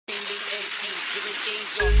Hennessy, you're in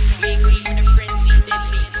danger. Make way for the frenzy,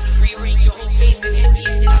 deadly. Rearrange your whole face and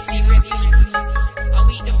headpiece, till I see red meat. I'll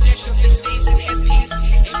eat the flesh of his face and headpiece.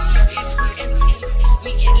 Empty piss full MCs.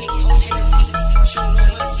 We get linked off Hennessy. Show no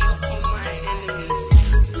mercy upon my enemies.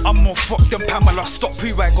 I'm more fucked than Pamela. Stop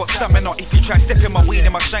who I got stamina. If you try stepping my weed,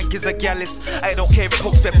 then my shank is a gallus. I don't care if it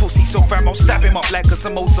pokes their pussy so fam. I'll stab him up like a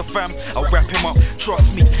samosa fam. I'll wrap him up,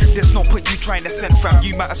 trust me. There's no point you trying to send fam.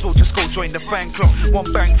 You might as well just go join the fan club. One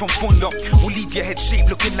bang from Funda will leave your head shaped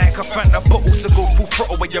looking like a Fanta. But also go full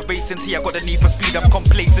throttle when you're racing. See, I got the need for speed, I'm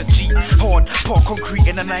complacent. G hard, park concrete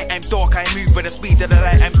in the night. I'm dark, I move with the speed of the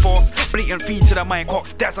light. I'm fast, blatant fiend to the mind.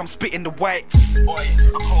 Cox, Daz, I'm spitting the whites. Boy,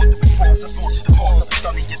 I'm hard to be fast, I'm fast to the past. I've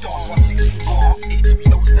done it, your dance 160 bars. It to be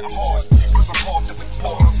knows that I'm hard, cause I'm hard to with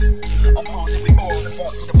bars. I'm hard to with bars,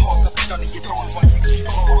 advance to the past. I've done it, your dance 160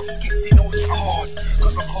 bars. Skits, it knows that I'm hard,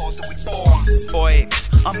 cause I'm hard to with bars. Boy,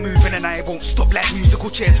 I'm moving and I won't stop like musical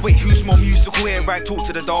chairs. Wait, who's more musical here? I talk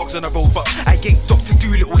to the dogs on the road, but I ain't Dr.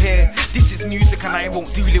 Doolittle here. This is music and I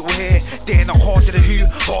won't do little here. They're not harder than who,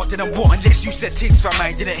 harder than what? Unless you said Tigzman,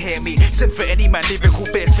 I didn't hear me. Send for any man, lyrical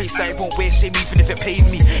bare face, I won't wear shame even if it paid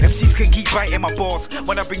me. MCs can keep biting my bars.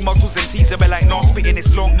 When I bring muscles, MCs are like, nah, spitting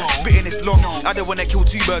is long, spitting is long. I don't wanna kill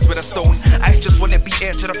two birds with a stone. I just wanna be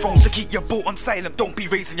heir to the throne. So keep your boat on silent, don't be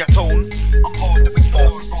raising your tone. I'm harder with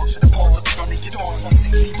bars, advance to the past. I've done it, your dance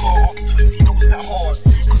 160 bars. Twins, he knows that hard,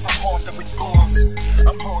 cause I'm harder with bars.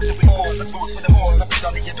 I'm harder with bars, advance to the past. I've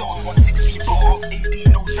done it, your dance 160 bars. AD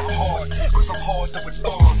knows that I'm hard, cause I'm harder with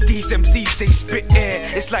bars. These MCs, they spit air.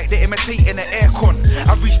 It's like they're imitating an aircon.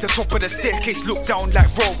 I reach the top of the staircase, look down like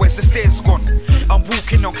raw, where's the stairs gone? I'm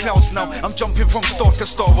walking on clouds now, I'm jumping from star to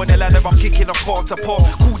star. On the ladder, I'm kicking a part to part.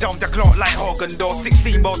 Cool down the clock like Hagen-Dazs.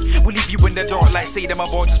 16 bars, will leave you in the dark. Like say them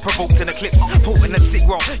about just provoked in the clips. Potent and sick,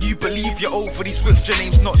 well, you believe you're over these Swifts. Your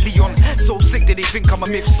name's not Leon. So sick that they think I'm a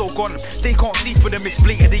myth, so gone. They can't see for them, it's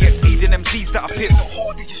blatant. They exceeding MCs that I pick. The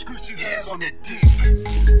harder you screw two hairs on their dick.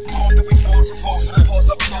 I'm harder with bars, advance to the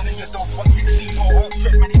past. I've done it, your dance 160 bars.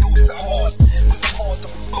 Straight man, he knows that I'm hard, cause I'm harder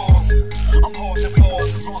with bars. I'm harder with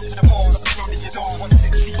bars, advance to the past. I've done it, your dance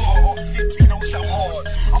 160 bars. Fibs, he knows that I'm hard,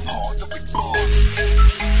 I'm harder with bars.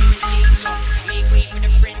 Empty, you're in danger. Make way for the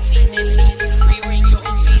frenzy, deadly. Rearrange your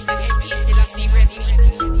whole face and headpiece, till I see red meat.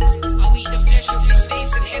 I'll eat the flesh of his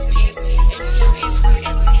face and headpiece. Empty piss full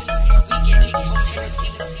MCs. We get licked off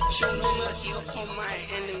Hennessy. Show no mercy upon my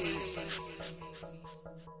enemies.